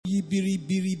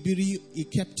biri.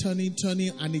 It kept turning,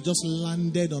 and it just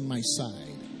landed on my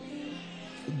side.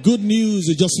 Good news,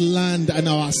 it just landed on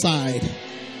our side.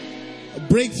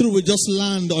 Breakthrough will just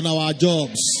land on our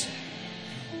jobs.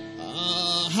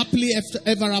 Happily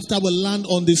ever after will land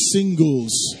on the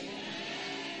singles.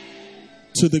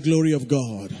 To the glory of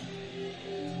God.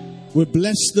 We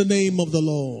bless the name of the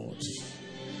Lord.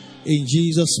 In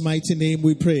Jesus' mighty name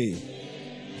we pray.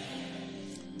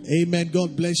 Amen.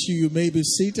 God bless you. You may be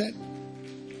seated.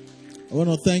 I want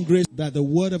to thank grace that the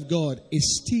word of God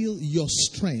is still your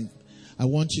strength. I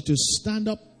want you to stand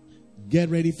up, get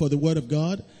ready for the word of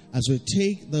God as we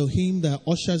take the hymn that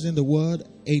ushers in the word,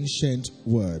 ancient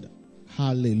word.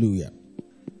 Hallelujah.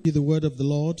 The word of the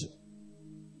Lord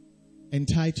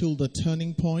entitled The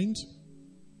Turning Point.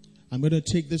 I'm going to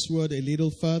take this word a little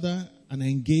further and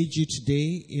engage you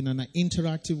today in an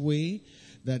interactive way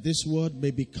that this word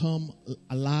may become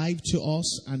alive to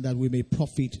us and that we may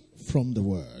profit from the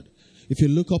word. If you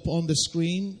look up on the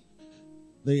screen,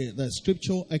 the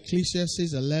scripture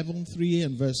Ecclesiastes 11:3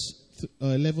 and verse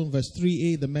 11 verse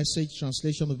 3a, the Message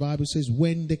translation of the Bible says,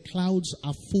 when the clouds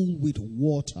are full with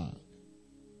water,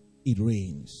 it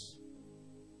rains.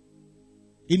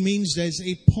 It means there's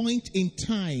a point in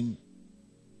time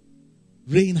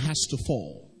rain has to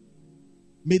fall.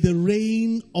 May the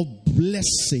rain of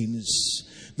blessings,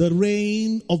 the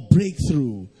rain of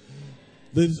breakthrough,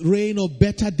 the rain of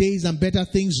better days and better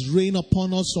things rain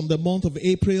upon us from the month of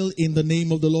April in the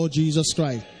name of the Lord Jesus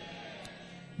Christ.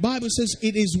 Bible says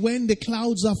it is when the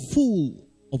clouds are full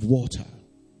of water.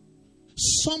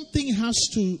 Something has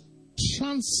to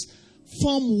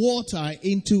transform water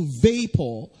into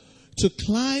vapor to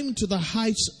climb to the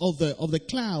heights of the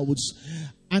clouds,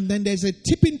 and then there's a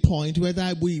tipping point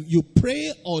whether you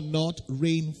pray or not,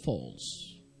 rain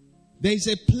falls. There's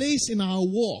a place in our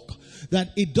walk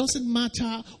that it doesn't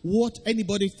matter what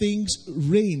anybody thinks,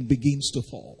 rain begins to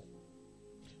fall.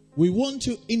 We want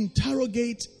to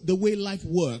interrogate the way life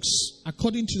works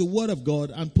according to the word of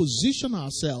God and position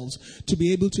ourselves to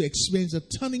be able to experience the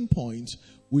turning point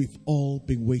we've all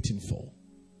been waiting for.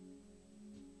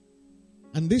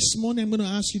 And this morning I'm going to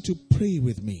ask you to pray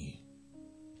with me.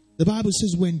 The Bible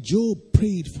says when Job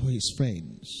prayed for his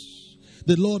friends,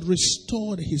 the Lord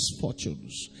restored his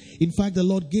fortunes. In fact, the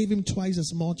Lord gave him twice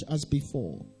as much as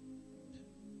before.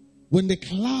 When the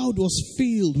cloud was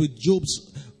filled with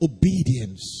Job's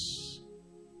obedience,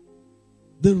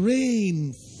 the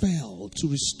rain fell to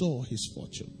restore his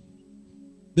fortune.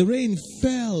 The rain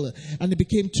fell and it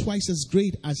became twice as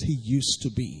great as he used to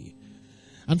be.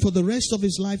 And for the rest of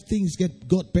his life, things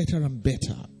got better and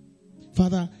better.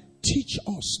 Father, teach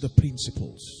us the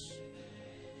principles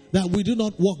that we do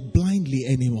not walk blindly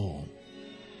anymore.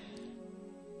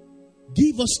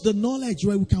 Give us the knowledge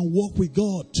where we can walk with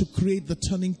God to create the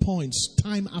turning points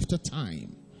time after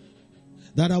time.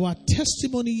 That our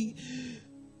testimony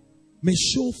may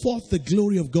show forth the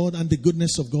glory of God and the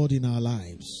goodness of God in our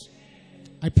lives.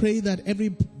 I pray that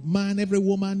every man, every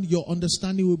woman, your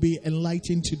understanding will be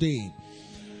enlightened today.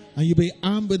 And you'll be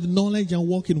armed with knowledge and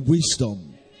walk in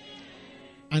wisdom.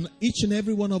 And each and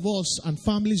every one of us and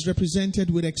families represented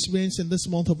will experience in this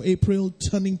month of April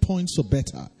turning points for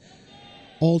better.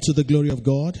 All to the glory of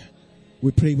God.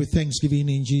 We pray with thanksgiving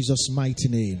in Jesus' mighty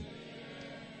name.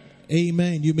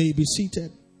 Amen. You may be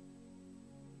seated.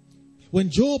 When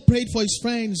Job prayed for his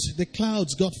friends, the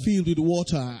clouds got filled with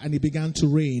water and it began to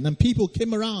rain. And people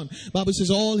came around. The Bible says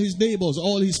all his neighbors,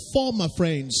 all his former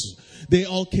friends, they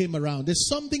all came around. There's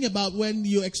something about when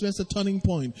you experience a turning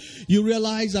point. You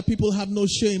realize that people have no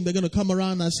shame. They're going to come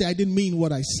around and say, I didn't mean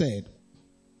what I said.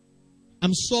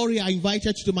 I'm sorry I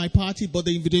invited you to my party, but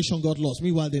the invitation got lost.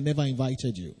 Meanwhile, they never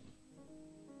invited you.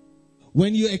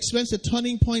 When you experience a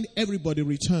turning point, everybody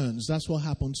returns. That's what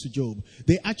happens to Job.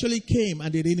 They actually came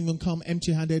and they didn't even come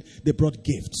empty-handed. They brought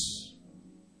gifts.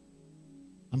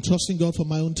 I'm trusting God for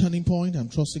my own turning point. I'm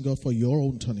trusting God for your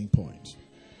own turning point.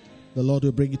 The Lord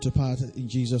will bring it to pass in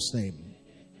Jesus' name.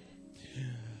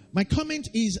 My comment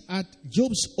is at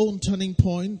Job's own turning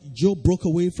point. Job broke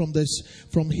away from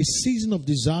his season of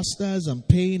disasters and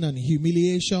pain and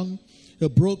humiliation. He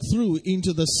broke through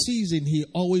into the season he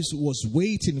always was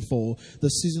waiting for, the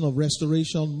season of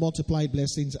restoration, multiplied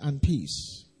blessings, and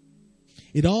peace.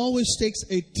 It always takes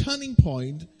a turning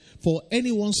point for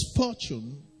anyone's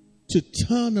fortune to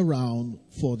turn around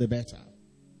for the better.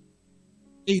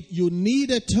 You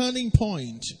need a turning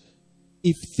point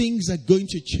if things are going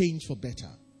to change for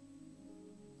better.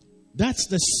 That's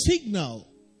the signal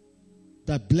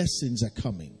that blessings are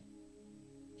coming.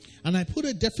 And I put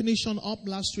a definition up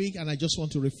last week, and I just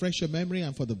want to refresh your memory,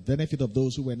 and for the benefit of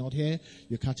those who were not here,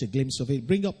 you catch a glimpse of it.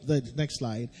 Bring up the next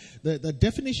slide. The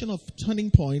definition of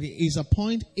turning point is a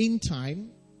point in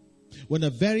time when a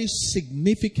very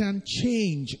significant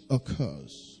change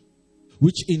occurs,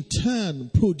 which in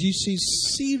turn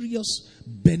produces serious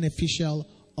beneficial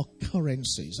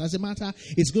occurrences. As a matter,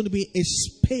 it's going to be a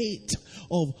spate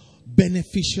of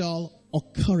beneficial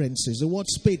occurrences. The word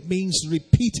spate means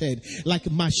repeated,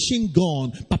 like machine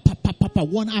gun,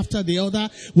 one after the other.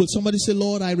 Will somebody say,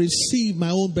 Lord, I receive my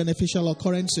own beneficial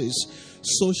occurrences?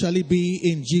 So shall it be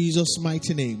in Jesus'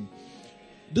 mighty name.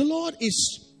 The Lord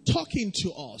is talking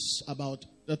to us about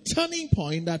the turning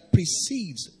point that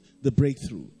precedes the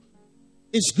breakthrough.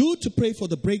 It's good to pray for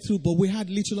the breakthrough, but we had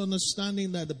little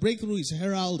understanding that the breakthrough is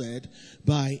heralded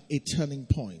by a turning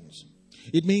point.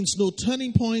 It means no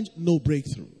turning point, no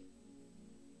breakthrough.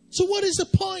 So what is the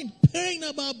point praying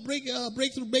about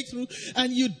breakthrough,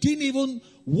 and you didn't even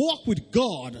walk with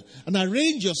God and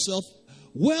arrange yourself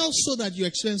well so that you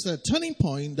experience the turning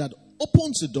point that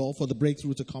opens the door for the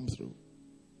breakthrough to come through?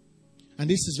 And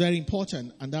this is very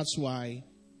important, and that's why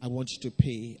I want you to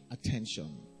pay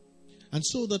attention. And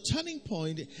so the turning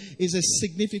point is a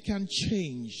significant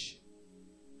change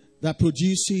that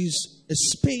produces a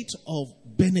spate of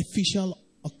beneficial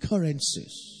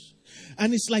occurrences.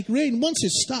 And it's like rain. Once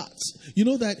it starts, you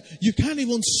know that you can't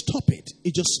even stop it.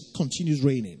 It just continues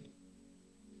raining.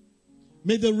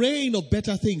 May the rain of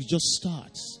better things just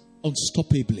start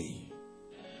unstoppably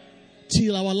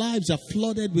till our lives are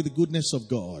flooded with the goodness of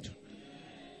God.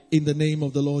 In the name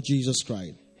of the Lord Jesus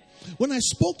Christ. When I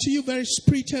spoke to you very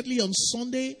spiritedly on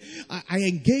Sunday, I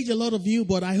engaged a lot of you,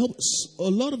 but I hope a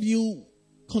lot of you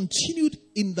continued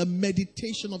in the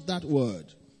meditation of that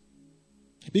word.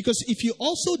 Because if you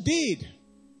also did,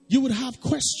 you would have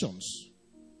questions.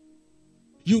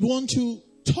 You'd want to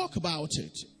talk about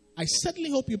it. I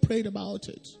certainly hope you prayed about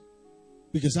it.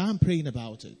 Because I'm praying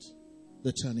about it.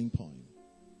 The turning point.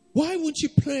 Why wouldn't you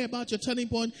pray about your turning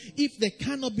point if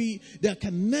there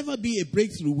can never be a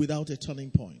breakthrough without a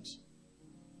turning point?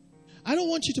 I don't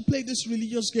want you to play this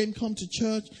religious game, come to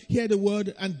church, hear the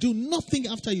word, and do nothing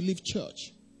after you leave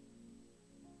church.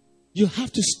 You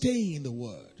have to stay in the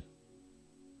word.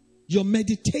 Your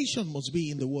meditation must be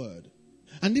in the word.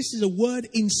 And this is a word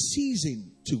in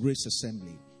season to Grace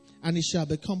Assembly. And it shall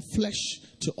become flesh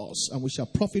to us, and we shall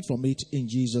profit from it in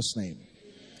Jesus' name.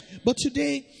 But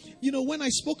today, when I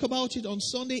spoke about it on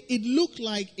Sunday, it looked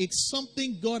like it's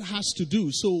something God has to do.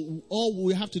 So all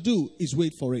we have to do is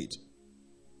wait for it.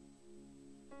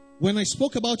 When I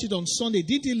spoke about it on Sunday,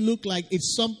 did it look like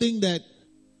it's something that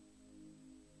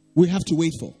we have to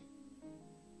wait for?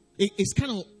 It's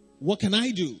kind of, what can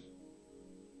I do?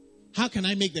 How can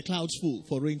I make the clouds full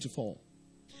for rain to fall?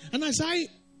 And as I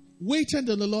waited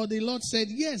on the Lord said,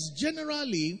 yes,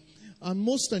 generally,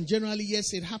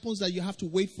 yes, it happens that you have to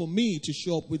wait for me to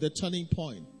show up with a turning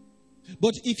point.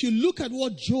 But if you look at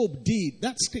what Job did,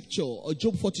 that scripture, or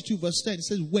Job 42 verse 10, it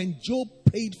says, when Job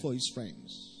prayed for his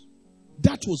friends,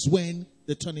 that was when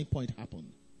the turning point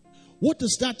happened. What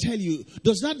does that tell you?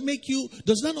 Does that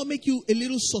not make you a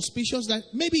little suspicious that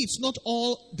maybe it's not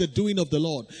all the doing of the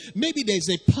Lord? Maybe there's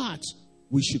a part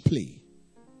we should play.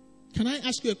 Can I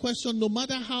ask you a question? No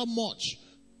matter how much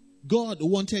God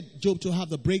wanted Job to have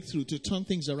the breakthrough to turn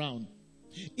things around,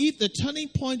 if the turning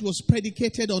point was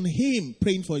predicated on him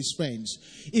praying for his friends,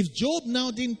 if Job now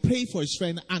didn't pray for his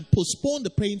friend and postponed the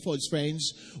praying for his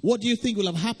friends, what do you think will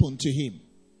have happened to him?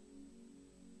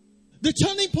 The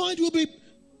turning point will be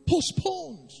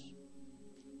postponed.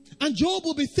 And Job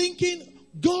will be thinking,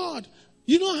 God,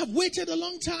 I've waited a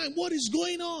long time. What is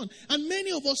going on? And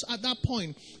many of us at that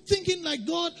point thinking like,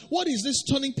 God, what is this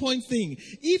turning point thing?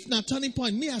 If not turning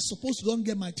point, me, I supposed to go and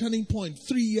get my turning point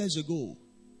 3 years ago.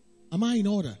 Am I in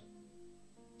order?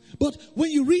 But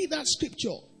when you read that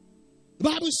scripture, the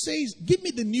Bible says, give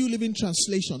me the New Living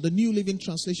Translation. The New Living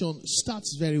Translation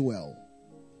starts very well.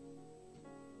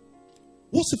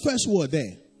 What's the first word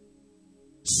there?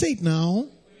 Say it now.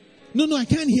 No, I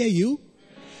can't hear you.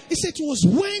 It said it was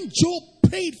when Job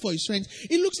prayed for his friends.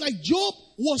 It looks like Job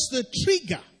was the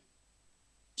trigger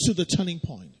to the turning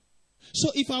point. So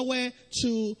if I were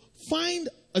to find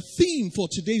a theme for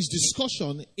today's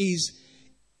discussion is,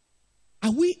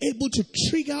 are we able to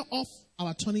trigger off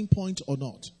our turning point or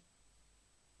not?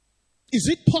 Is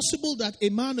it possible that a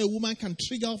man or a woman can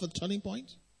trigger off a turning point?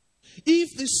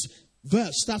 If this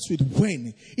verse starts with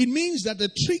when, it means that the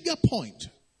trigger point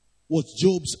was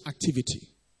Job's activity.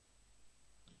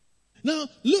 Now,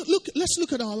 let's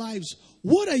look at our lives.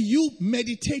 What are you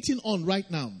meditating on right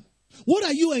now? What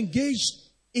are you engaged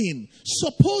in.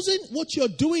 Supposing what you're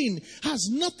doing has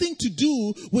nothing to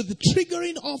do with the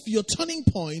triggering of your turning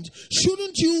point,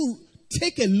 shouldn't you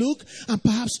take a look and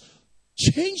perhaps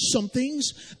change some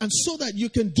things, and so that you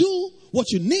can do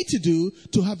what you need to do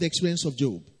to have the experience of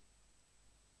Job?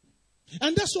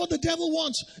 And that's what the devil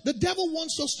wants. The devil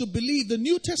wants us to believe the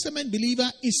New Testament believer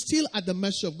is still at the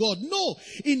mercy of God. No,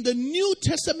 in the New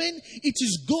Testament, it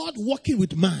is God working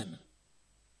with man.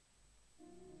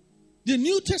 The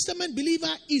New Testament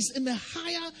believer is in a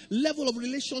higher level of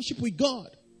relationship with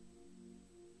God.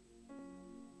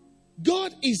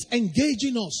 God is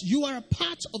engaging us. You are a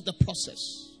part of the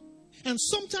process. And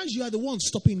sometimes you are the one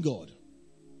stopping God.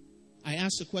 I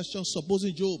asked the question,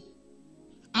 supposing Job,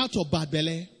 out of bad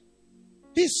belly,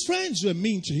 his friends were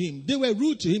mean to him. They were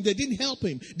rude to him. They didn't help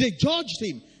him. They judged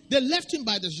him. They left him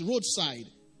by the roadside.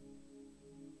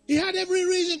 He had every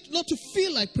reason not to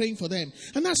feel like praying for them.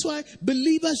 And that's why,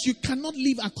 believers, you cannot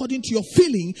live according to your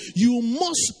feeling. You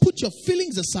must put your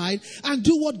feelings aside and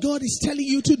do what God is telling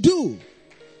you to do.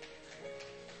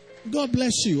 God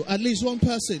bless you. At least one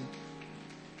person.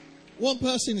 One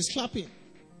person is clapping.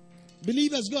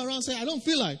 Believers go around saying, I don't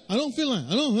feel like.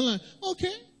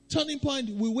 Okay. Turning point,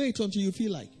 we wait until you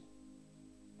feel like.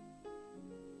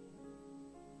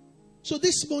 So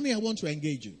this morning I want to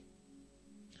engage you.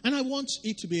 And I want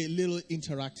it to be a little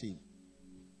interactive.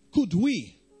 Could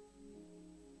we,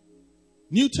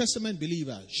 New Testament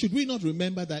believers, should we not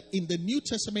remember that in the New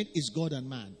Testament is God and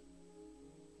man?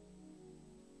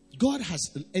 God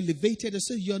has elevated and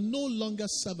said, you're no longer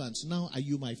servants, now are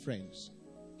you my friends.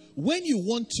 When you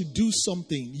want to do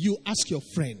something, you ask your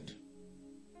friend.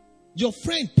 Your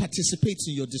friend participates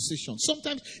in your decision.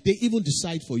 Sometimes they even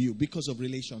decide for you because of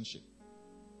relationship.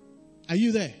 Are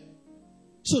you there?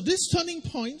 So this turning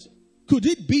point, could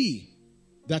it be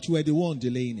that we're the one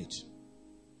delaying it?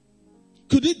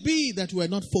 Could it be that we're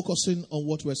not focusing on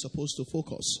what we're supposed to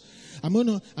focus? I'm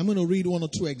gonna read one or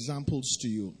two examples to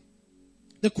you.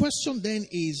 The question then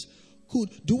is,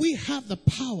 do we have the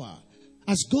power?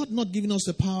 Has God not given us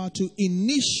the power to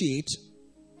initiate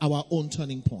our own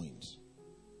turning point?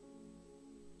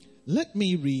 Let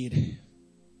me read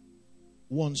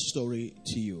one story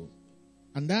to you.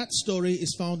 And that story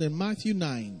is found in Matthew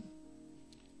 9.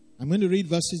 I'm going to read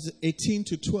verses 18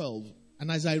 to 12.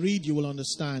 And as I read, you will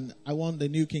understand. I want the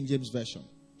New King James Version.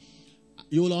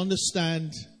 You will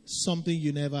understand something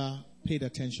you never paid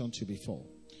attention to before.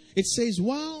 It says,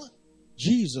 while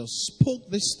Jesus spoke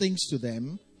these things to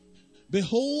them,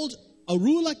 behold, a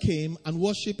ruler came and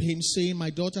worshipped him, saying, my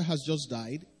daughter has just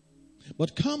died.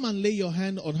 But come and lay your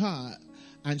hand on her,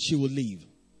 and she will live.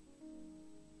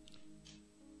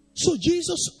 So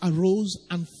Jesus arose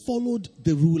and followed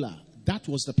the ruler. That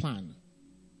was the plan.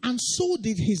 And so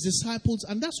did his disciples.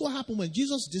 And that's what happened when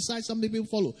Jesus decides some people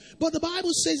follow. But the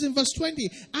Bible says in verse 20,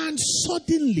 and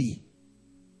suddenly,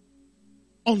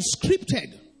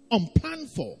 unscripted, unplanned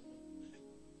for,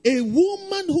 a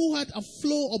woman who had a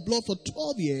flow of blood for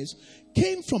 12 years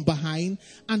came from behind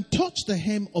and touched the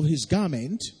hem of his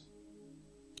garment.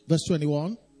 Verse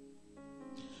 21.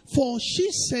 For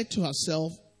she said to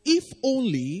herself, if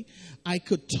only I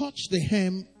could touch the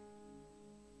hem,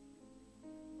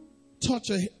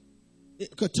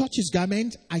 could touch his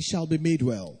garment, I shall be made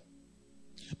well.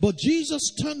 But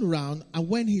Jesus turned around, and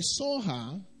when he saw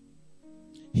her,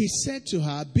 he said to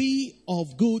her, be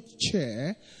of good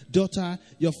cheer, daughter,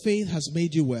 your faith has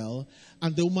made you well.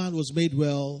 And the woman was made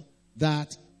well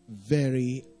that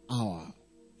very hour.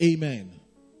 Amen.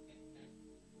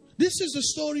 This is the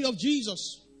story of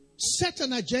Jesus. Set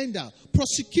an agenda,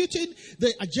 prosecuting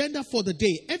the agenda for the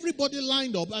day. Everybody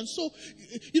lined up. And so,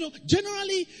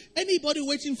 generally, anybody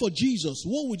waiting for Jesus,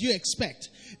 what would you expect?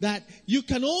 That you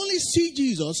can only see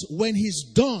Jesus when he's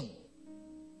done.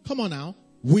 Come on now,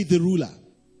 with the ruler.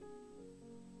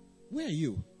 Where are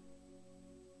you?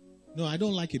 No, I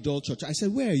don't like a dull church. I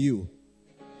said, where are you?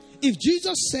 If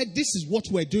Jesus said this is what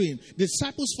we're doing, the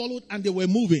disciples followed and they were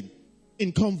moving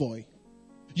in convoy.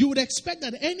 You would expect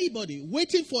that anybody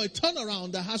waiting for a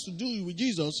turnaround that has to do with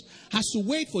Jesus has to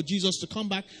wait for Jesus to come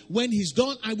back when he's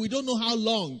done, and we don't know how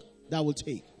long that will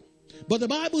take. But the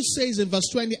Bible says in verse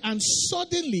 20, and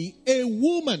suddenly a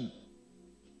woman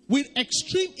with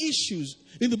extreme issues,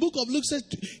 in the book of Luke says,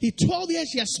 12 years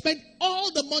she has spent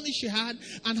all the money she had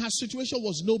and her situation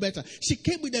was no better. She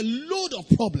came with a load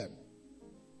of problem.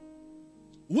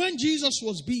 When Jesus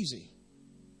was busy,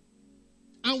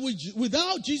 and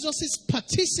without Jesus'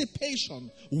 participation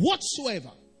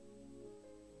whatsoever,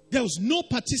 there was no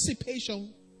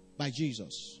participation by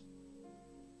Jesus.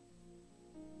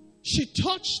 She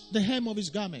touched the hem of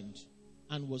his garment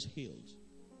and was healed.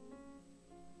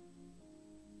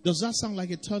 Does that sound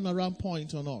like a turnaround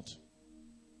point or not?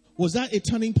 Was that a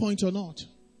turning point or not?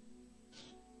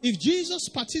 If Jesus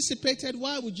participated,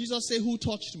 why would Jesus say, "Who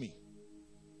touched me?"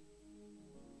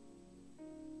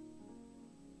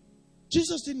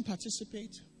 Jesus didn't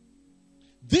participate.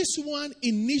 This one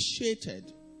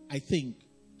initiated, I think,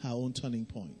 her own turning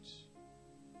point.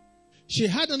 She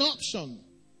had an option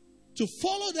to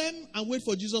follow them and wait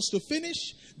for Jesus to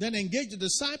finish, then engage the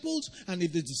disciples, and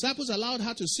if the disciples allowed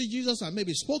her to see Jesus and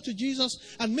maybe spoke to Jesus,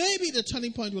 and maybe the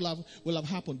turning point will have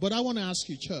happened. But I want to ask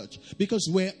you, church, because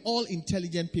we're all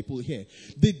intelligent people here.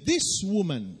 Did this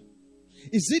woman,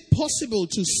 is it possible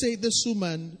to say this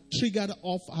woman triggered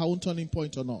off her own turning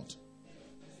point or not?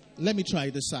 Let me try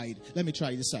this side.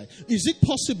 Is it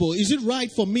possible, is it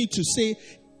right for me to say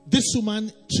this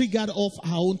woman triggered off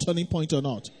her own turning point or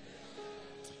not?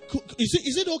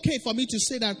 Is it okay for me to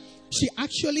say that she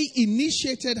actually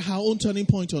initiated her own turning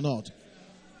point or not?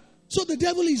 So the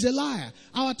devil is a liar.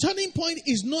 Our turning point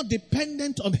is not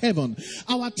dependent on heaven.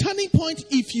 Our turning point,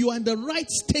 if you are in the right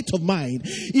state of mind,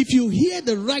 if you hear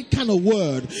the right kind of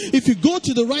word, if you go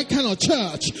to the right kind of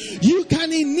church, you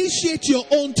can initiate your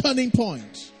own turning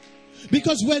point.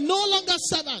 Because we're no longer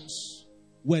servants.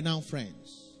 We're now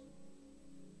friends.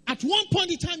 At one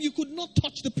point in time, you could not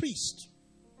touch the priest.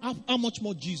 How much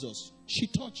more Jesus? She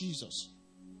touched Jesus.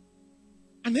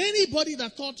 And anybody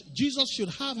that thought Jesus should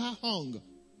have her hung,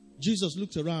 Jesus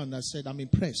looked around and said, "I'm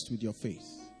impressed with your faith."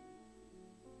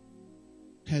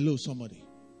 Hello, somebody.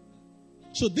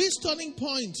 So this turning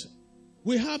point,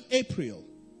 we have April.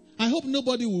 I hope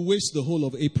nobody will waste the whole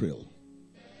of April.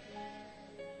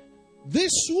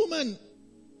 This woman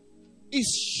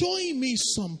is showing me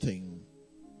something.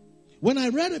 When I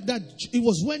read it, that it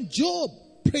was when Job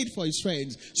prayed for his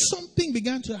friends, something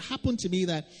began to happen to me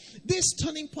that this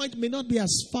turning point may not be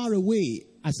as far away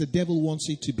as the devil wants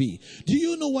it to be. Do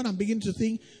you know what I'm beginning to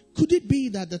think? Could it be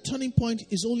that the turning point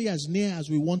is only as near as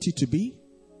we want it to be?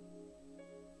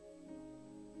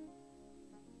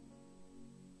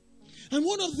 And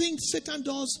one of the things Satan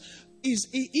does is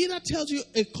he either tells you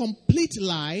a complete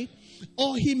lie,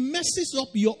 or he messes up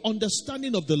your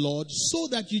understanding of the Lord so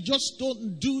that you just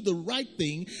don't do the right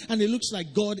thing and it looks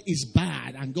like God is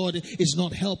bad and God is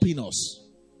not helping us.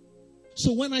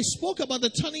 So when I spoke about the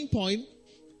turning point,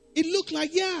 it looked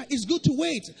like, yeah, it's good to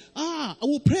wait. I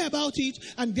will pray about it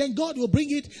and then God will bring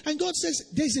it. And God says,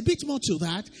 there's a bit more to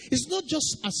that. It's not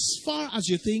just as far as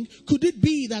you think. Could it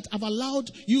be that I've allowed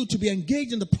you to be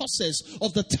engaged in the process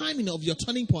of the timing of your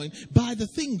turning point by the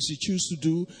things you choose to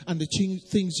do and the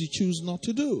things you choose not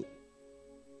to do?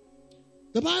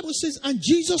 The Bible says, and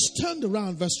Jesus turned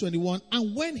around, verse 21,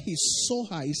 and when he saw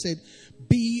her, he said,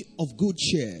 "Be of good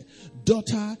cheer.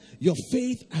 Daughter, your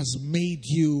faith has made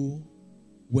you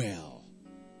well."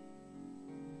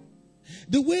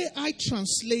 The way I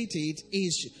translate it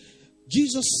is,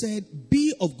 Jesus said,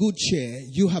 "Be of good cheer.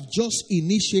 You have just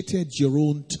initiated your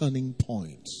own turning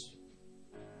point."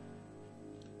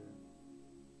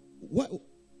 What?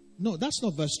 No, that's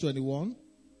not verse 21.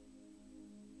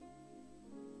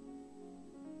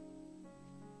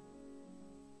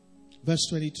 Verse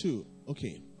 22.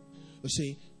 Okay. We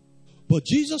see, but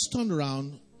Jesus turned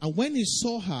around, and when he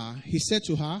saw her, he said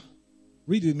to her,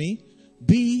 read with me,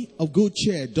 "Be of good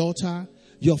cheer, daughter.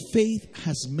 Your faith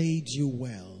has made you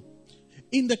well."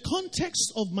 In the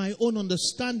context of my own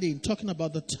understanding, talking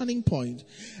about the turning point,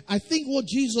 I think what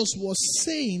Jesus was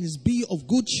saying is, be of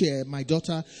good cheer, my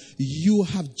daughter. You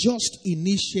have just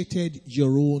initiated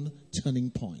your own turning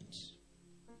point.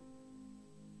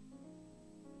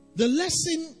 The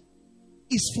lesson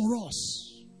is for us.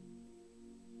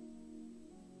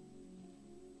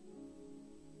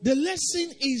 The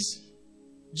lesson is,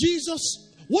 Jesus,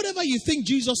 whatever you think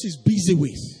Jesus is busy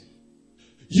with,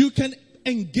 you can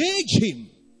engage him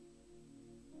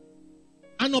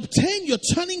and obtain your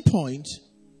turning point,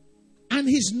 and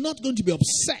he's not going to be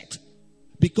upset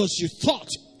because you thought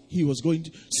he was going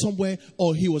to somewhere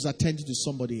or he was attending to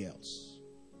somebody else.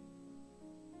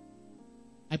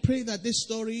 I pray that this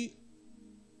story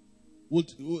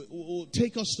will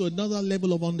take us to another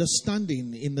level of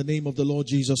understanding in the name of the Lord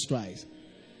Jesus Christ.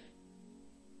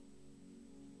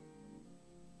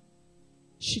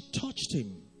 She touched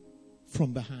him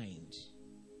from behind.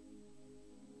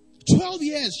 12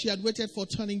 years she had waited for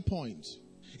turning point.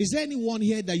 Is there anyone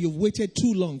here that you've waited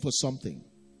too long for something?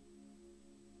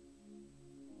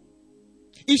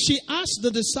 If she asked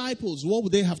the disciples, what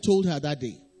would they have told her that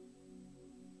day?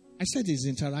 I said it's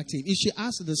interactive. If she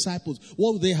asked the disciples,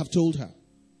 what would they have told her?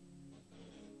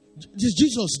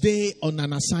 Jesus' day on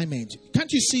an assignment.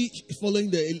 Can't you see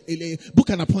following the book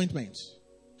an appointment?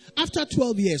 After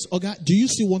 12 years, Oga, do you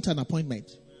still want an appointment?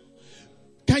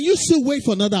 Can you still wait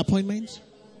for another appointment?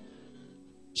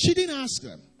 She didn't ask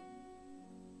them.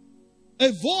 A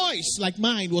voice like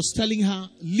mine was telling her,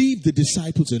 leave the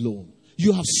disciples alone.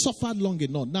 You have suffered long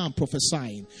enough. Now I'm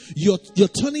prophesying. Your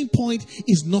turning point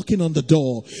is knocking on the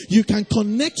door. You can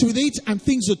connect with it and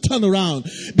things will turn around.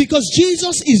 Because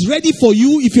Jesus is ready for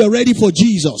you if you're ready for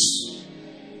Jesus.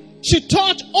 She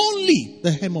touched only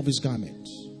the hem of his garment.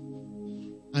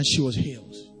 And she was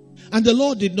healed. And the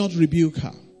Lord did not rebuke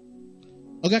her.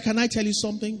 Okay, can I tell you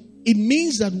something? It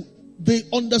means that the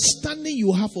understanding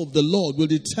you have of the Lord will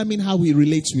determine how he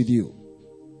relates with you.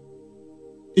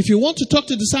 If you want to talk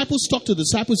to disciples, talk to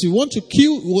disciples. If you want to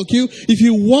queue, we'll queue. If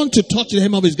you want to touch the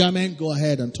hem of his garment, go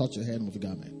ahead and touch the hem of the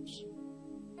garment.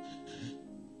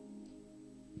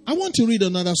 I want to read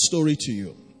another story to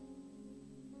you.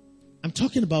 I'm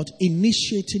talking about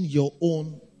initiating your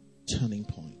own turning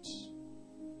point.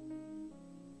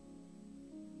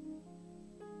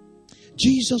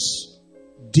 Jesus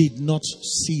did not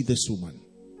see this woman.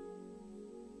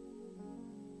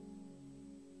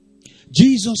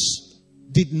 Jesus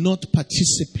did not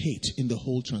participate in the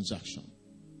whole transaction.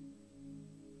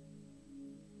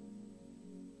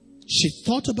 She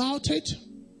thought about it,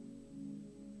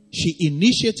 she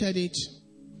initiated it,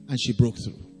 and she broke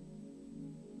through.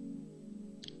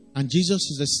 And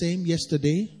Jesus is the same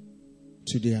yesterday,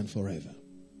 today, and forever.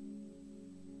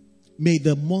 May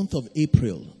the month of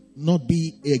April not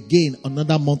be again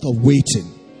another month of waiting.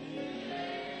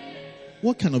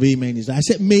 What kind of amen is that? I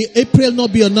said, may April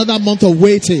not be another month of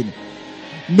waiting.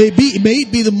 May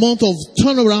it be the month of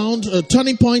turnaround,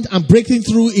 turning point, and breaking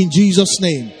through in Jesus'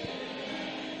 name.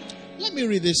 Let me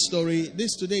read this story.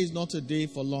 This today is not a day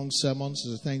for long sermons.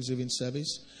 It's a Thanksgiving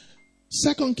service.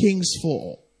 2 Kings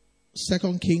 4.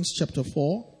 2 Kings chapter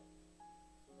 4.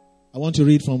 I want to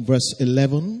read from verse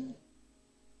 11.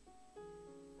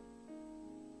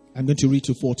 I'm going to read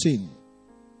to 14.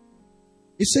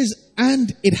 It says,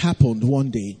 and it happened one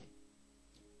day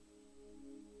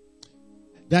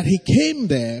that he came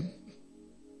there,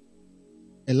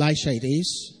 Elisha it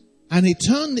is, and he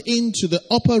turned into the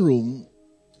upper room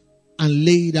and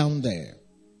lay down there.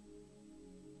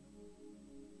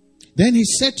 Then he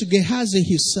said to Gehazi,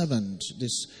 his servant,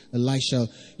 this Elisha,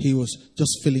 he was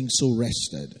just feeling so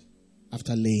rested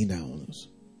after laying down.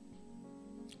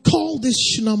 Call this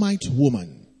Shunammite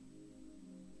woman.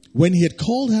 When he had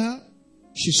called her,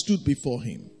 she stood before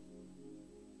him.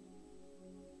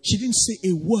 She didn't say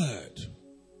a word.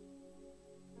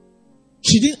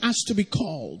 She didn't ask to be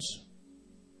called.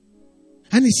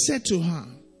 And he said to her,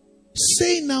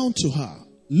 say now to her,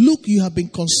 look, you have been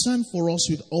concerned for us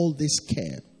with all this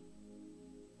care.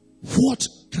 What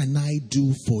can I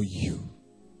do for you?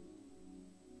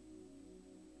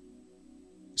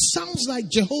 Sounds like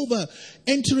Jehovah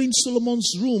entering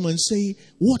Solomon's room and say,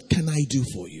 what can I do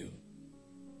for you?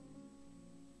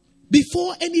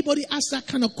 Before anybody asks that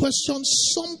kind of question,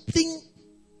 something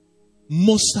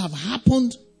must have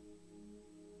happened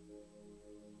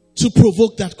to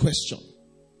provoke that question.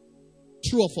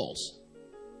 True or false?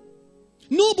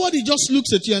 Nobody just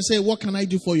looks at you and says, what can I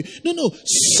do for you? No.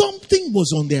 Something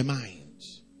was on their mind.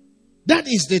 That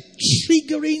is the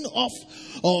triggering of,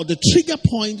 or the trigger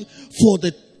point for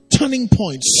the turning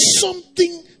point.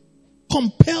 Something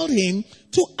compelled him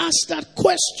to ask that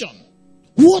question.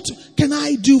 What can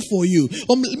I do for you?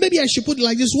 Or maybe I should put it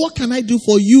like this. What can I do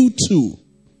for you too?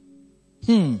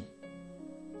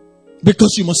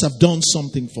 Because you must have done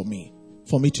something for me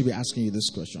to be asking you this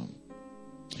question.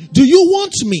 Do you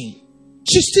want me?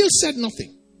 She still said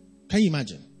nothing. Can you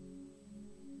imagine?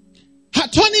 Her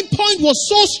turning point was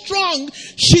so strong,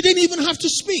 she didn't even have to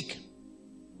speak.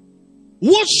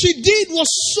 What she did was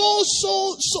so,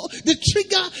 the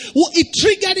trigger, it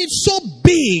triggered it so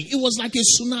big, it was like a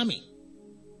tsunami.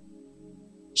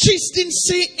 She didn't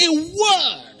say a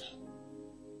word.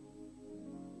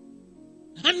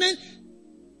 And then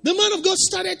the man of God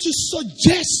started to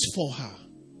suggest for her.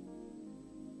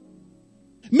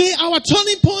 May our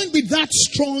turning point be that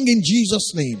strong in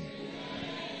Jesus' name.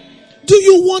 Do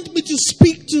you want me to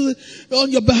speak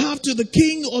on your behalf to the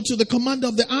king or to the commander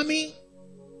of the army?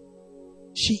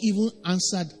 She even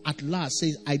answered at last,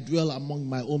 says, I dwell among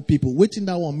my own people. What in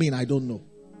that one mean? I don't know.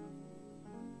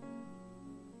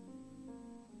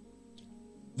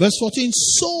 Verse 14,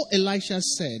 so Elisha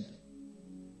said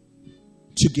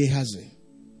to Gehazi,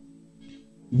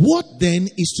 what then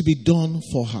is to be done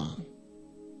for her?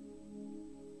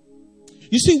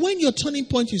 You see, when your turning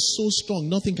point is so strong,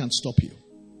 nothing can stop you.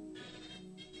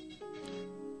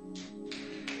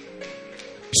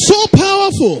 So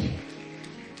powerful,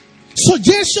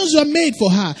 Suggestions were made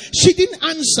for her. She didn't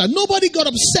answer. Nobody got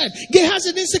upset.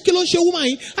 Gehazi didn't say, Kilosha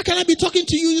woman, how can I be talking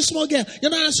to you, you small girl?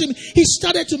 You're not answering me. He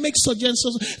started to make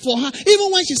suggestions for her.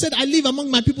 Even when she said, I live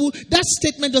among my people, that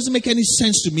statement doesn't make any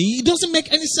sense to me. It doesn't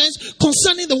make any sense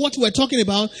concerning what we're talking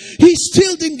about. He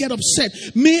still didn't get upset.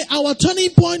 May our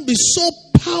turning point be so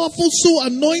powerful, so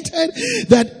anointed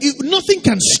that nothing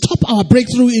can stop our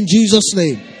breakthrough in Jesus'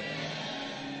 name.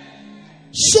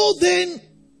 So then,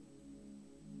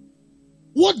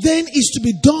 what then is to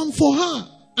be done for her?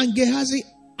 And Gehazi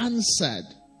answered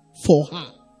for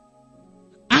her.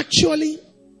 Actually,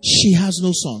 she has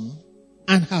no son,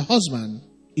 and her husband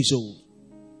is old.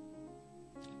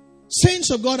 Saints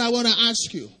of God, I want to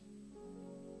ask you.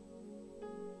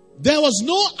 There was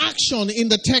no action in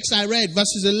the text I read,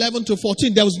 verses 11 to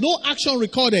 14. There was no action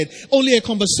recorded, only a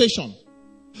conversation.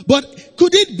 But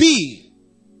could it be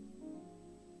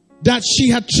that she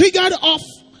had triggered off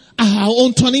her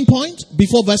own turning point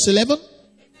before verse 11?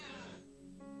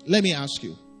 Let me ask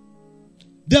you.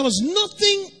 There was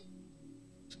nothing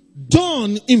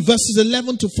done in verses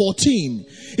 11 to 14.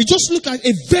 It just looked like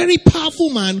a very powerful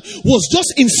man was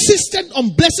just insistent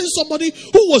on blessing somebody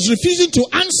who was refusing to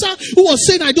answer, who was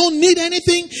saying, I don't need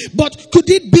anything. But could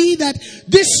it be that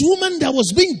this woman that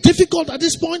was being difficult at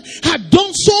this point had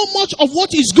done so much of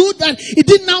what is good that it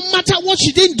did not matter what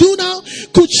she didn't do now?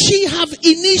 Could she have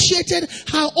initiated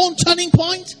her own turning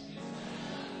point?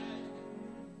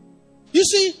 You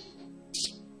see,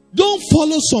 don't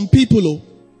follow some people.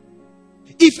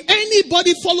 If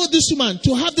anybody followed this woman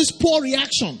to have this poor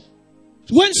reaction,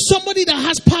 when somebody that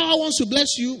has power wants to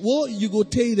bless you, well, you go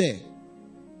stay there.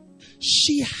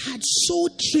 She had so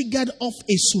triggered off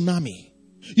a tsunami.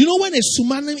 You know, when a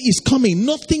tsunami is coming,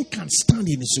 nothing can stand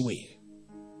in its way.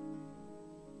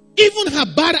 Even her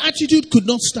bad attitude could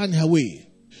not stand in her way.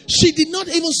 She did not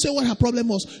even say what her problem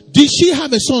was. Did she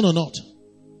have a son or not?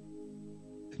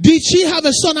 Did she have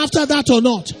a son after that or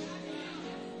not?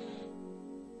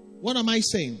 What am I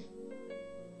saying?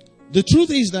 The truth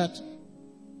is that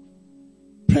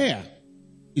prayer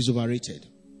is overrated.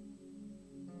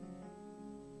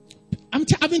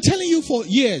 I've been telling you for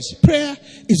years, prayer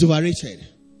is overrated.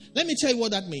 Let me tell you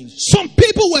what that means. Some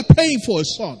people were praying for a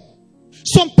son.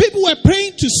 Some people were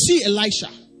praying to see Elisha.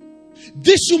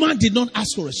 This woman did not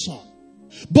ask for a son.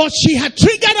 But she had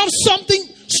triggered off something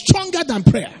stronger than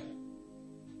prayer.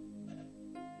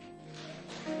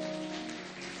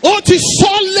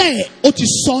 Otisole.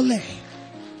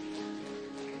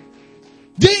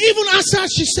 They even asked her,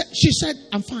 she said,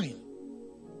 I'm fine.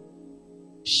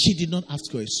 She did not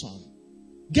ask for a son.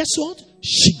 Guess what?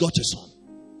 She got a son.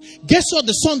 Guess what?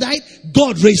 The son died.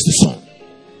 God raised the son.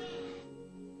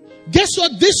 Guess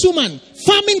what? This woman,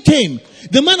 famine came.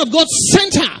 The man of God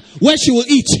sent her where she will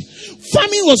eat.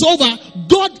 Famine was over.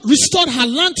 God restored her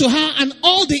land to her and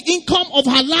all the income of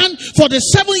her land for the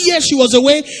 7 years she was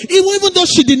away, even though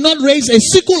she did not raise a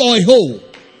sickle or a hoe.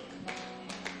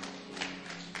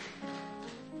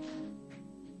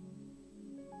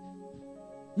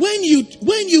 When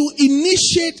you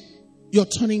initiate your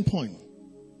turning point,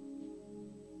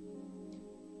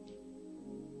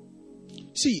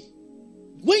 see,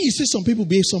 when you see some people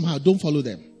behave somehow, don't follow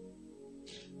them.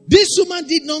 This woman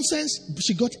did nonsense, but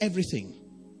she got everything.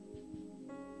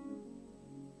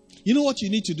 You know what you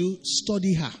need to do?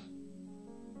 Study her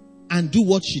and do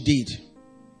what she did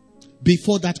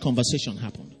before that conversation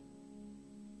happened.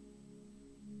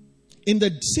 In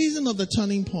the season of the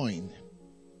turning point,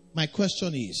 my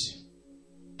question is,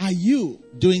 are you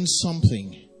doing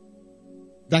something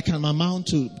that can amount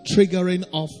to triggering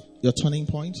off your turning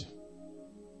point?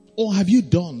 Or have you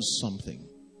done something?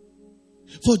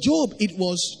 For Job, it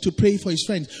was to pray for his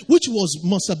friends, which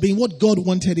must have been what God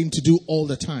wanted him to do all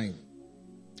the time.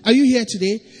 Are you here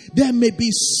today? There may be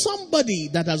somebody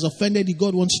that has offended you.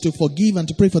 God wants you to forgive and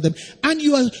to pray for them. And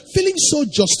you are feeling so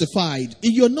justified.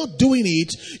 You're not doing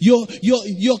it. You're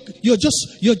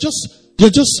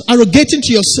just arrogating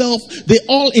to yourself the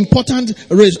all important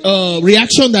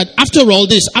reaction that after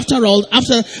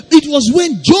it was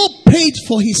when Job prayed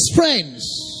for his friends,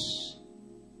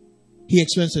 he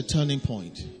experienced a turning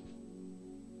point.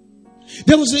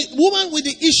 There was a woman with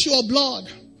the issue of blood.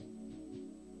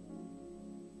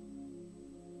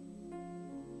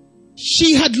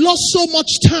 She had lost so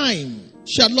much time.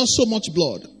 She had lost so much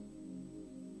blood.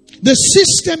 The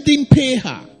system didn't pay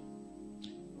her.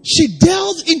 She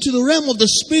delved into the realm of the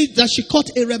spirit that she caught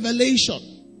a revelation.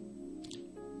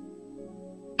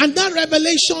 And that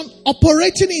revelation,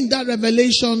 operating in that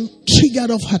revelation,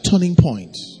 triggered off her turning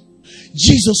point.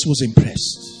 Jesus was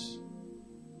impressed.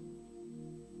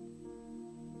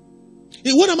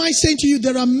 What am I saying to you?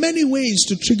 There are many ways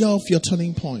to trigger off your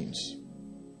turning point.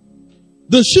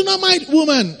 The Shunammite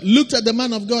woman looked at the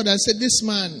man of God and said, this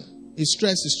man, his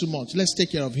stress is too much. Let's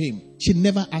take care of him. She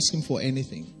never asked him for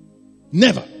anything.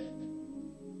 Never.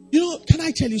 You know, can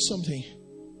I tell you something?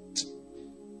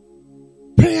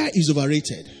 Prayer is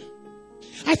overrated.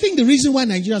 I think the reason why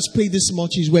Nigerians pray this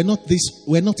much is we're not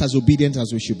as obedient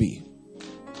as we should be.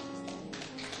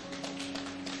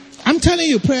 I'm telling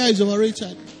you, prayer is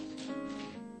overrated.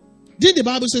 Did the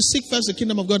Bible say, seek first the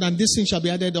kingdom of God and this thing shall be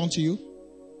added unto you?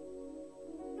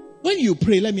 When you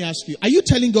pray, let me ask you, are you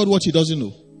telling God what he doesn't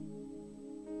know?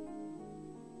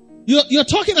 You're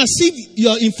talking as if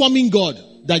you're informing God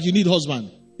that you need a husband.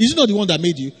 Is he not the one that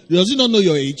made you? Does he not know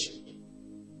your age?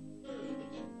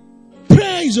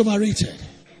 Prayer is overrated.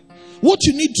 What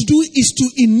you need to do is to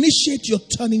initiate your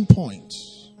turning point.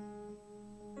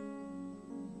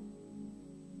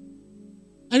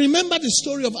 I remember the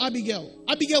story of Abigail.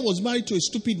 Abigail was married to a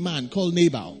stupid man called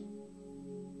Nabal.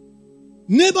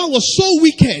 Nabal was so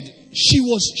wicked, she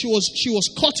was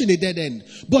caught in a dead end.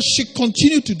 But she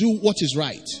continued to do what is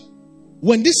right.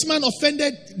 When this man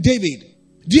offended David,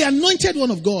 the anointed one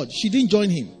of God, she didn't join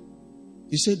him.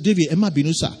 He said, David, Emma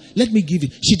Binusa, let me give you.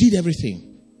 She did everything.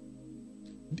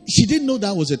 She didn't know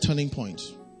that was a turning point.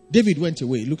 David went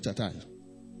away, looked at her.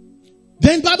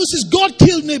 Then Bible says God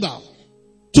killed Nabal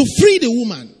to free the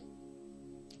woman.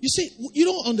 You see, you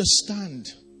don't understand.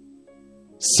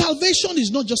 Salvation is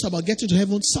not just about getting to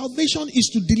heaven. Salvation is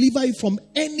to deliver you from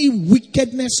any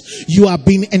wickedness you have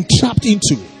been entrapped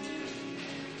into.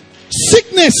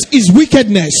 Sickness is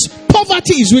wickedness.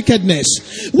 Poverty is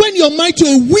wickedness. When you're married to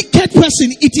a wicked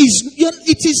person,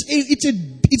 it's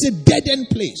a dead end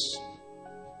place.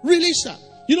 Release her.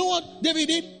 You know what David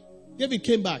did? David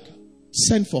came back,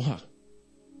 sent for her,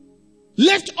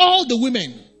 left all the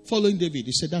women following David.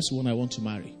 He said, that's the one I want to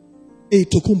marry. A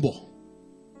Tokumbo.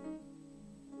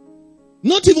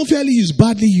 Not even fairly used,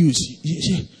 badly used.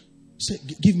 He said,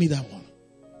 give me that one.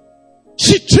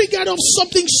 She triggered off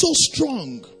something so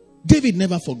strong. David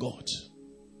never forgot.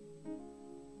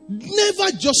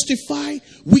 Never justify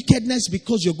wickedness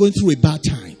because you're going through a bad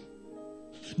time.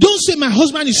 Don't say my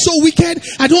husband is so wicked,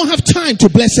 I don't have time to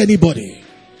bless anybody.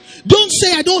 Don't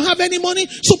say I don't have any money,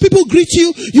 so people greet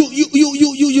you,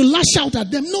 you lash out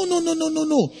at them.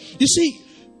 No. You see,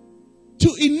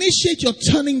 to initiate your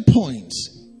turning point,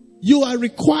 you are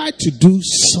required to do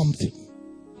something.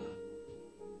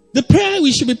 The prayer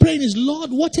we should be praying is,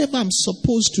 Lord, whatever I'm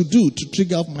supposed to do to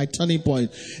trigger off my turning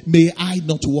point, may I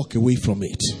not walk away from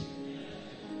it.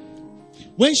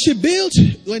 When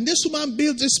this woman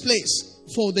built this place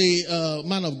for the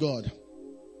man of God,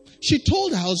 she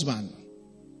told her husband.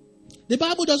 The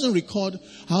Bible doesn't record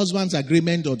her husband's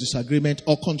agreement or disagreement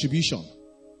or contribution.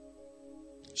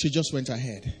 She just went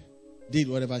ahead, did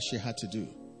whatever she had to do.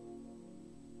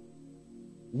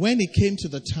 When it came to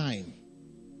the time,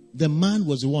 the man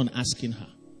was the one asking her.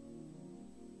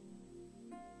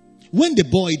 When the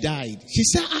boy died, she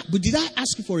said, but did I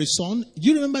ask you for a son? Do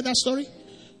you remember that story?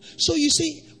 So you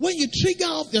see, when you trigger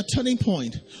off your turning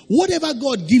point, whatever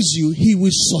God gives you, He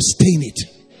will sustain it.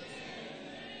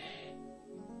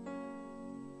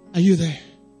 Are you there?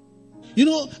 You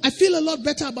know, I feel a lot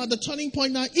better about the turning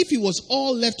point now. If it was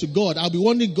all left to God, I'll be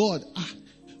wondering, God,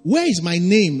 where is my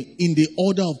name in the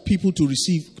order of people to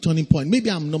receive turning point? Maybe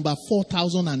I'm number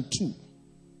 4002.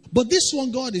 But this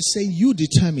one, God is saying, you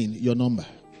determine your number.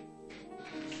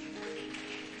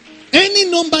 Any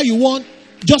number you want,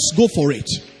 just go for it.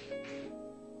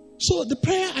 So the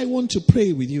prayer I want to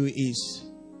pray with you is,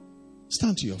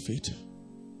 stand to your feet.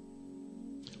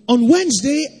 On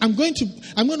Wednesday, I'm going to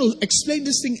explain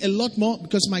this thing a lot more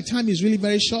because my time is really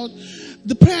very short.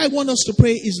 The prayer I want us to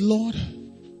pray is, Lord,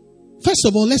 first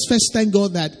of all, let's first thank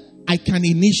God that I can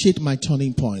initiate my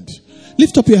turning point.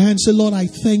 Lift up your hand and say, Lord, I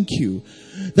thank you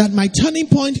that my turning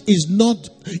point is not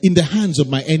in the hands of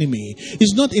my enemy.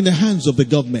 It's not in the hands of the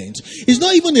government. It's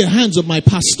not even in the hands of my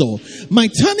pastor. My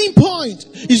turning point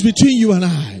is between you and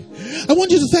I. I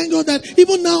want you to thank God that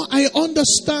even now I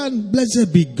understand,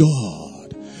 blessed be God,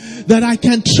 that I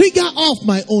can trigger off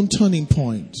my own turning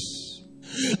point.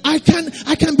 I can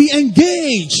be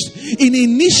engaged in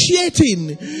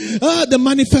initiating the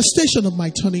manifestation of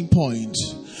my turning point.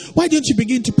 Why don't you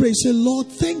begin to pray? Say, Lord,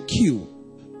 thank you.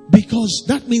 Because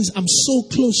that means I'm so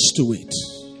close to it.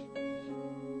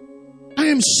 I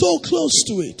am so close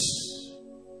to it.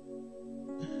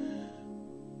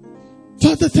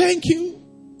 Father, thank you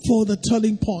for the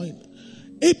turning point.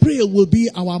 April will be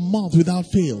our month without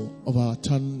fail of our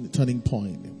turning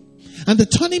point. And the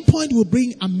turning point will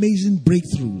bring amazing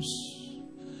breakthroughs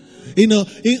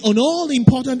on all the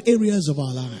important areas of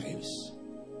our lives.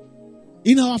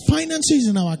 in our finances,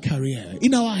 in our career,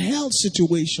 in our health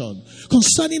situation,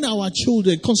 concerning our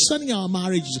children, concerning our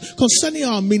marriages, concerning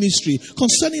our ministry,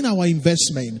 concerning our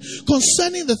investment,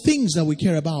 concerning the things that we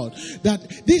care about,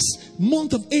 that this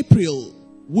month of April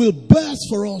will birth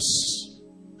for us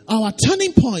our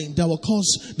turning point that will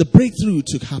cause the breakthrough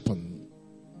to happen.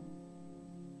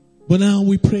 But now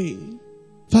we pray,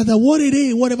 Father,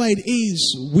 whatever it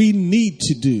is we need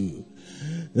to do,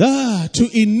 to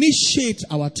initiate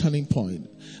our turning point.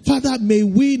 Father, may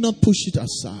we not push it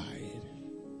aside.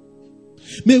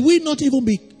 May we not even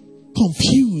be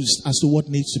confused as to what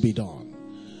needs to be done.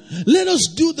 Let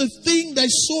us do the thing that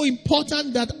is so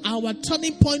important that our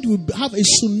turning point will have a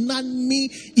tsunami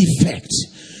effect.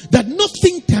 That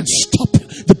nothing can stop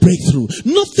the breakthrough.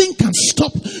 Nothing can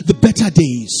stop the better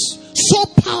days. So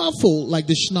powerful like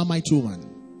the Shunammite woman.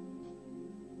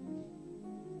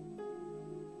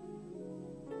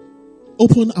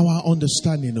 Open our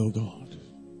understanding, oh God.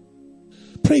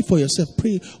 Pray for yourself.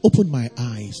 Pray. Open my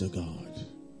eyes, oh God.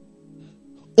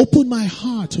 Open my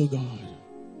heart, oh God.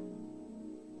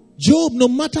 Job, no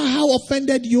matter how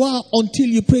offended you are, until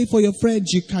you pray for your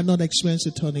friends, you cannot experience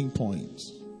a turning point.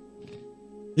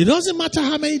 It doesn't matter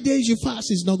how many days you fast,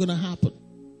 it's not going to happen.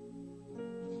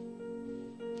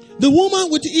 The woman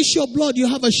with the issue of blood, you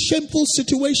have a shameful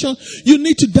situation, you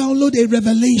need to download a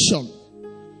revelation.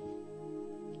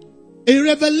 A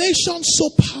revelation so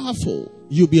powerful,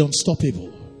 you'll be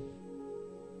unstoppable.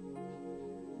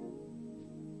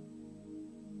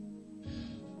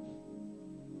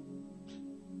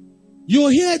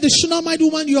 You're here, the Shunammite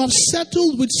woman, you have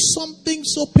settled with something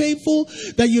so painful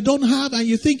that you don't have and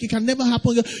you think it can never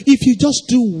happen. If you just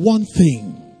do one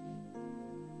thing,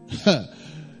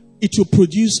 it will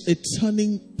produce a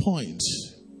turning point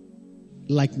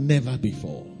like never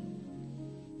before.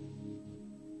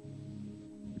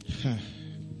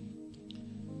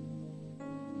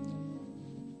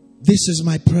 This is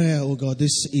my prayer, oh God.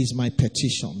 This is my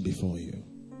petition before you.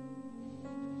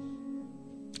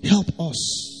 Help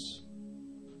us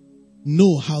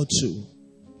know how to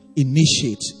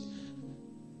initiate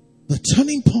the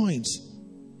turning point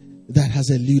that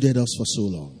has eluded us for so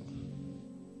long.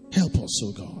 Help us,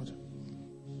 oh God.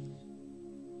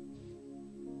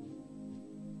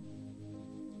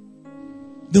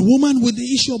 The woman with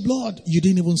the issue of blood, you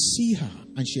didn't even see her,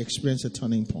 and she experienced a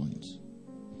turning point.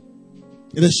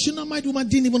 The Shunammite woman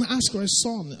didn't even ask for a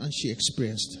son, and she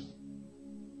experienced it.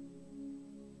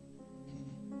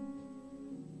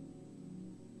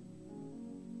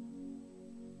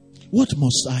 What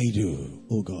must I do,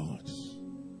 oh God?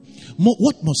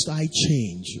 What must I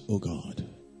change, oh God?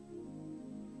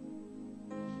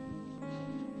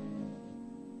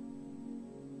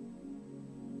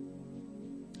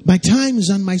 My times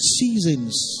and my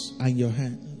seasons are in your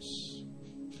hands.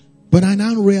 But I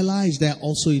now realize they're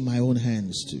also in my own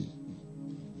hands too.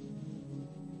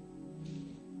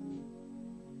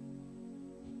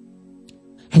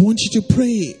 I want you to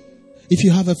pray if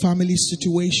you have a family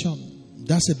situation.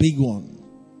 That's a big one.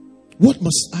 What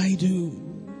must I do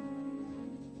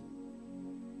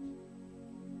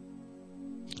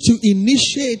to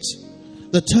initiate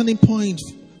the turning point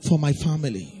for my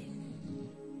family?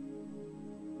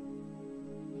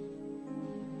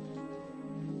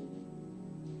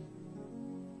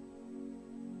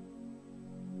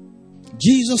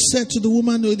 Jesus said to the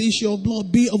woman with the issue of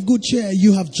blood, be of good cheer.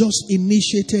 You have just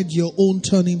initiated your own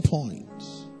turning point.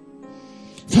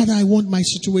 Father, I want my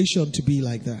situation to be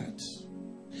like that.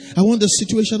 I want the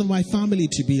situation of my family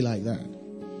to be like that.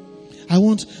 I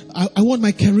want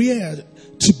my career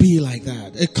to be like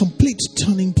that. A complete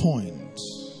turning point.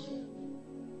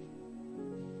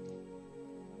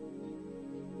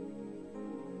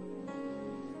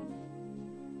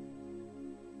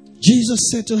 Jesus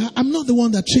said to her, I'm not the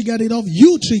one that triggered it off.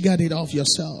 You triggered it off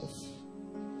yourself.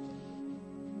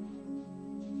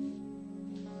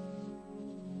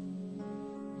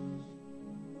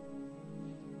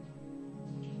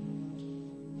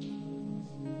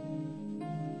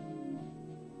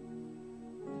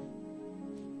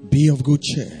 Be of good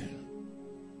cheer.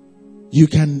 You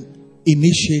can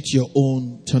initiate your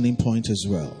own turning point as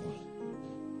well.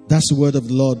 That's the word of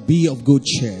the Lord. Be of good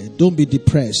cheer. Don't be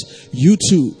depressed. You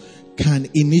too can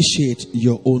initiate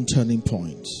your own turning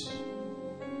point.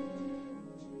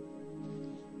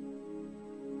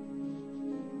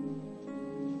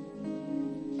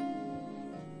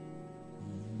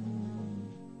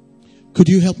 Could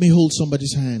you help me hold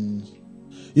somebody's hand?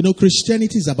 You know,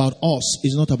 Christianity is about us.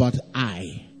 It's not about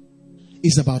I.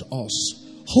 It's about us.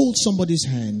 Hold somebody's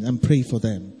hand and pray for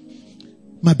them.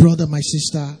 My brother, my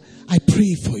sister, I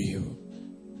pray for you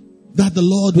that the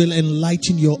Lord will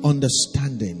enlighten your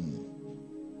understanding.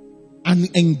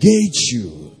 and engage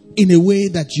you in a way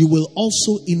that you will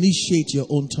also initiate your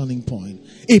own turning point.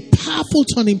 A powerful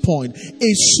turning point.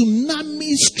 A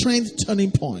tsunami strength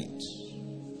turning point.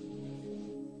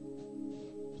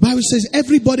 Bible says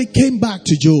everybody came back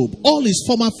to Job, all his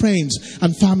former friends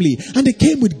and family, and they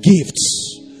came with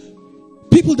gifts.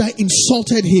 People that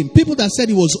insulted him, people that said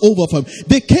he was over for him,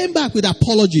 they came back with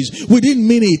apologies. We didn't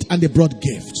mean it, and they brought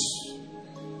gifts.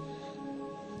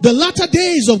 The latter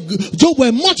days of Job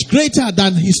were much greater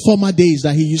than his former days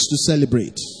that he used to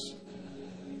celebrate.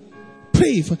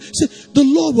 Pray for, say, the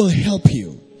Lord will help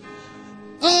you.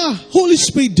 Holy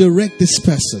Spirit, direct this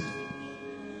person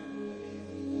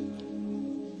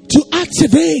to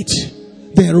activate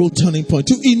their own turning point,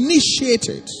 to initiate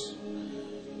it.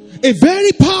 A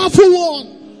very powerful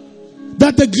one,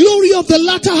 that the glory of the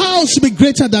latter house will be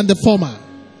greater than the former.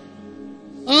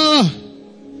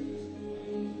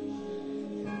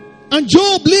 And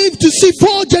Job lived to see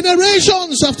 4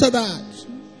 generations after that.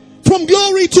 From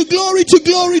glory to glory to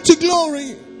glory to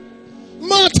glory.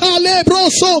 Mata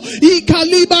lebroso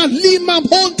ikaliba lima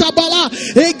monta bala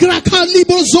e graka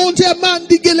libro zonte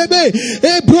mandi gelebe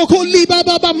e broko liba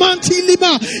baba manti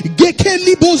lima geke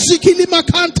libo ziki lima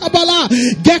kanta bala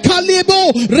geka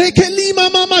libo reke lima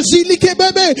mama zilike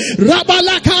bebe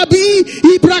rabala kabi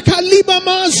ibraka liba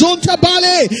ma zonta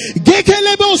bale geke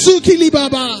lebo zuki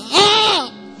libaba.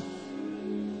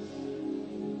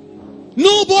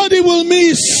 Nobody will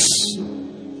miss.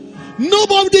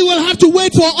 Nobody will have to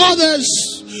wait for others.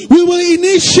 We will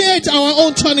initiate our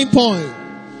own turning point.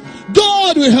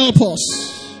 God will help us.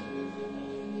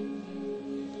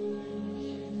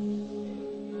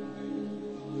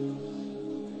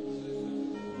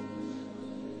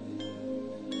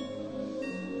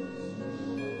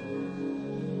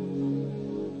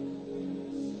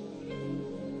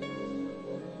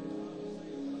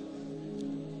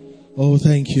 Oh,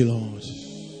 thank you, Lord.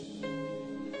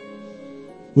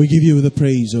 We give you the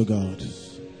praise, O God.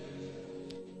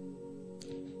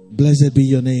 Blessed be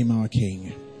your name, our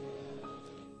King.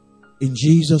 In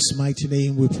Jesus' mighty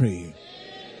name we pray.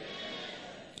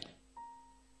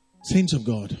 Saints of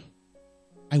God,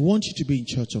 I want you to be in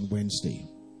church on Wednesday.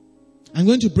 I'm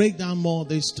going to break down more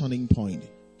this turning point.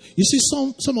 You see,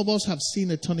 some of us have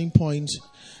seen a turning point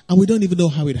and we don't even know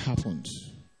how it happened.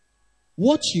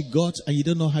 What you got and you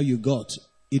don't know how you got,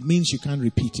 it means you can't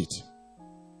repeat it.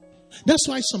 That's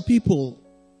why some people,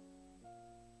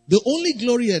 the only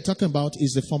glory they're talking about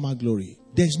is the former glory.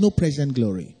 There's no present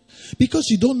glory. Because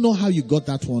you don't know how you got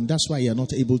that one, that's why you're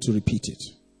not able to repeat it.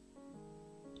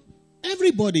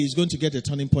 Everybody is going to get a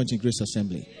turning point in Grace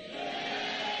Assembly.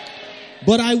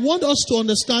 But I want us to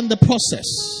understand the process.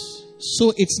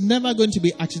 So it's never going to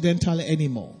be accidental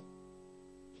anymore.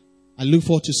 I look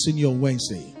forward to seeing you on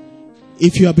Wednesday.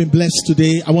 If you have been blessed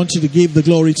today, I want you to give the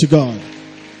glory to God.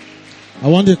 I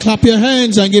want you to clap your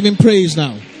hands and give him praise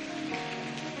now.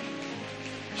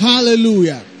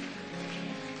 Hallelujah.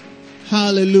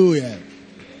 Hallelujah.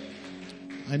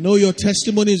 I know your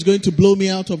testimony is going to blow me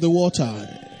out of the water.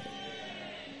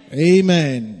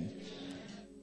 Amen.